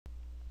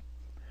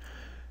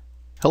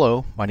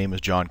Hello, my name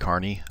is John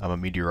Carney. I'm a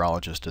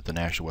meteorologist at the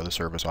National Weather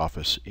Service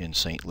office in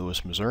St.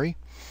 Louis, Missouri,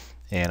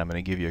 and I'm going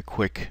to give you a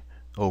quick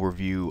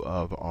overview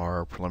of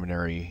our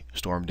preliminary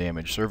storm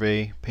damage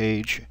survey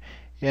page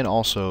and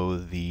also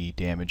the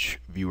damage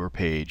viewer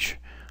page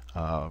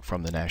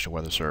from the National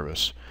Weather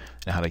Service,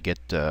 and how to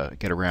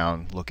get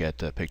around, look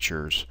at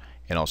pictures,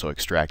 and also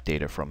extract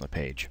data from the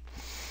page.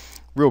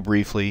 Real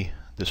briefly,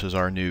 this is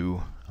our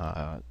new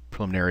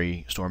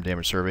preliminary storm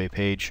damage survey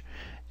page.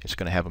 It's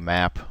going to have a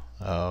map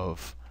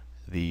of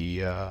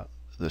the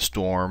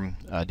storm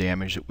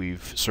damage that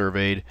we've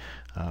surveyed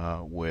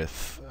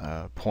with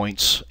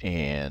points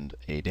and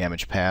a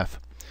damage path.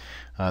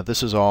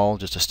 This is all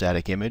just a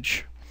static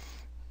image.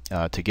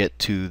 To get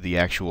to the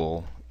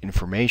actual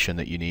information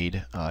that you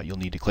need, you'll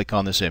need to click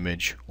on this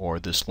image or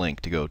this link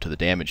to go to the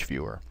damage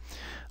viewer.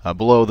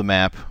 Below the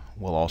map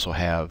we'll also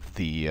have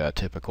the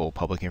typical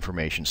public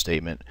information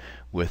statement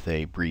with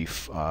a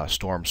brief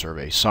storm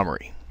survey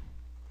summary.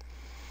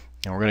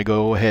 And we're going to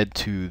go ahead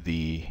to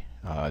the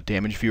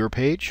damage viewer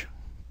page.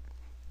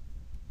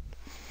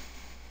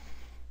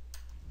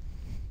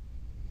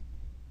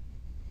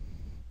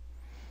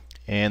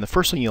 And the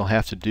first thing you'll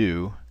have to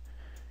do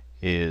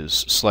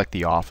is select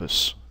the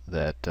office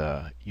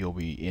that you'll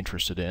be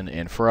interested in.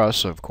 And for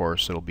us, of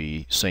course, it'll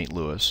be St.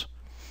 Louis.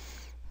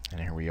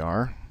 And here we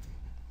are.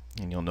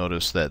 And you'll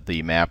notice that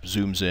the map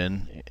zooms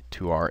in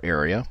to our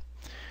area.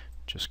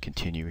 Just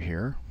continue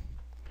here.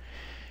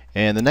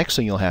 And the next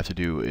thing you'll have to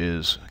do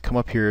is come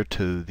up here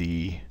to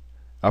the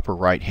upper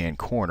right hand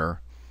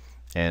corner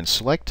and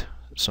select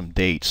some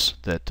dates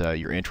that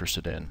you're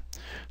interested in.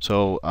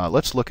 So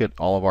let's look at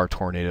all of our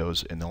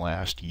tornadoes in the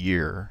last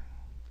year.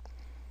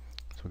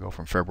 So we'll go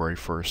from February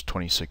 1st,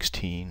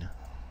 2016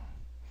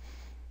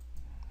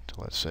 to,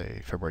 let's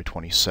say, February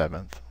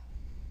 27th.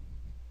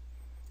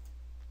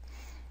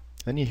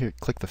 Then you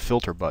click the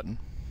filter button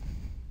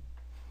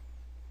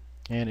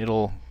and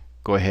it'll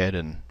go ahead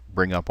and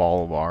bring up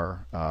all of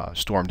our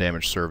storm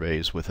damage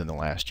surveys within the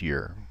last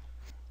year.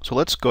 So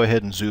let's go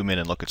ahead and zoom in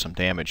and look at some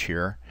damage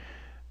here.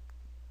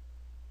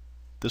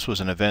 This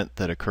was an event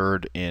that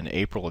occurred in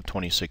April of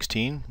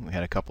 2016. We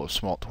had a couple of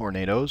small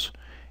tornadoes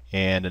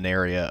and an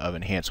area of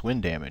enhanced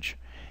wind damage.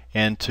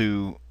 And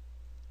to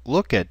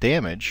look at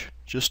damage,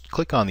 just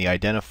click on the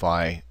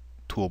Identify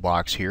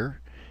toolbox here.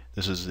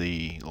 This is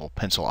the little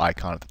pencil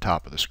icon at the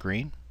top of the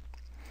screen.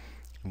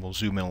 And we'll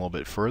zoom in a little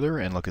bit further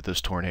and look at this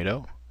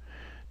tornado.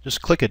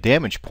 Just click a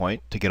damage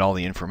point to get all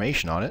the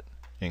information on it,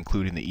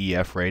 including the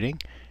EF rating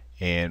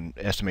and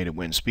estimated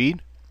wind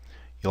speed.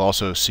 You'll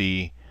also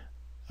see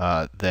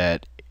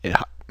that it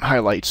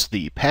highlights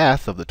the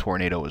path of the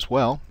tornado as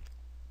well.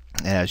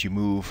 And as you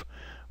move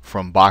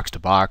from box to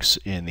box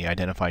in the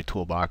Identify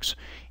toolbox,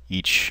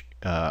 each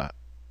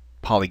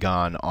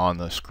polygon on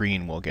the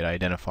screen will get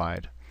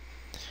identified.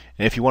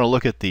 And if you want to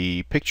look at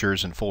the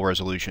pictures in full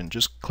resolution,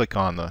 just click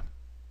on the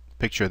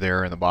picture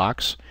there in the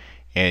box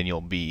and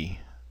you'll be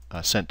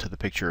sent to the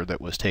picture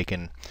that was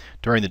taken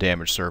during the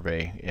damage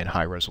survey in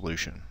high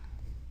resolution.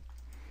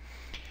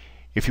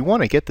 If you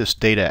want to get this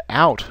data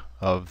out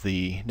of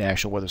the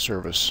National Weather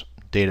Service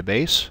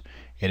database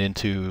and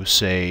into,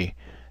 say,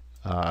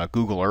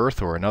 Google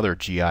Earth or another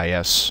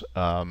GIS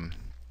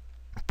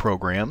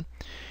program,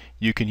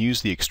 you can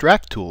use the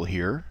Extract tool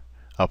here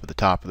up at the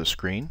top of the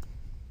screen.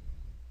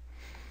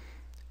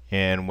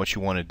 And what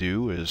you want to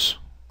do is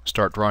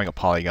start drawing a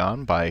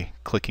polygon by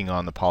clicking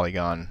on the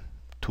polygon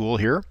tool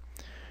here.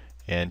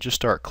 And just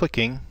start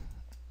clicking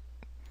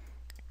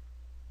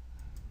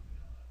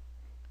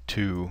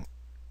to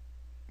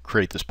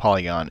create this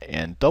polygon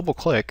and double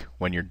click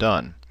when you're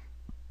done.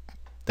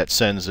 That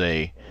sends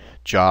a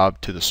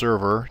job to the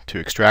server to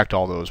extract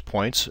all those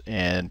points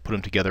and put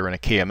them together in a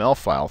KML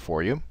file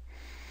for you.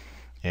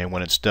 And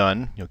when it's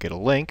done, you'll get a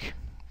link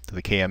to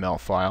the KML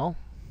file.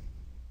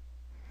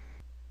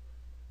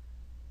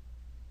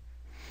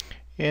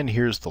 And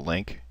here's the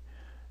link.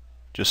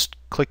 Just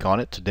click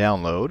on it to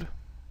download.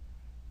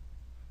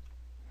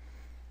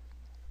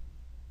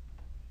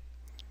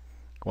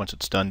 Once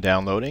it's done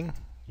downloading,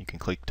 you can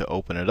click to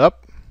open it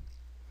up,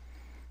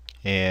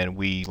 and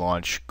we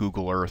launch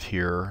Google Earth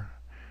here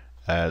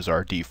as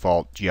our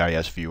default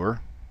GIS viewer.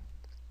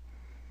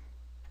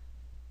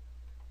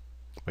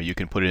 But you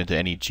can put it into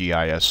any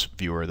GIS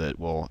viewer that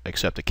will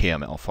accept a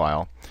KML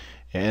file.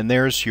 And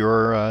there's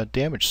your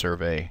damage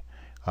survey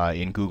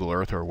in Google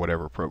Earth or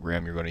whatever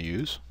program you're going to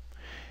use.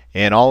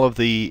 And all of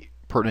the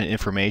pertinent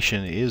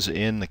information is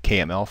in the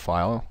KML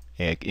file,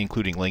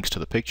 including links to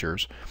the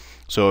pictures.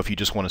 So if you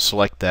just want to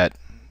select that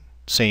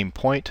same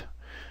point,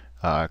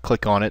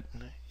 click on it,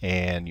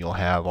 and you'll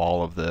have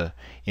all of the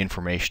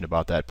information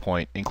about that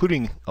point,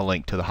 including a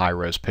link to the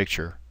high-res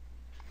picture.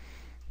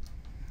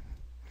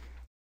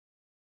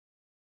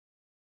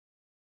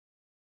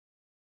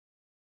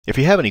 If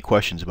you have any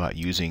questions about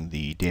using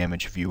the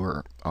Damage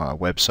Viewer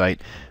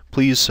website,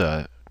 please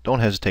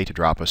don't hesitate to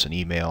drop us an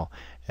email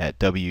at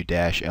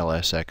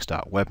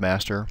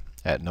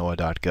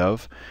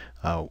w-lsx.webmaster@noaa.gov.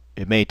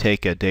 It may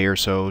take a day or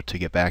so to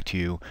get back to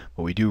you,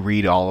 but we do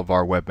read all of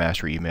our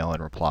webmaster email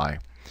and reply.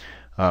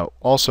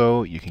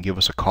 Also, you can give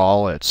us a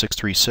call at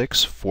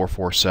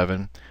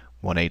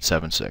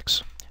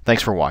 636-447-1876.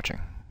 Thanks for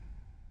watching.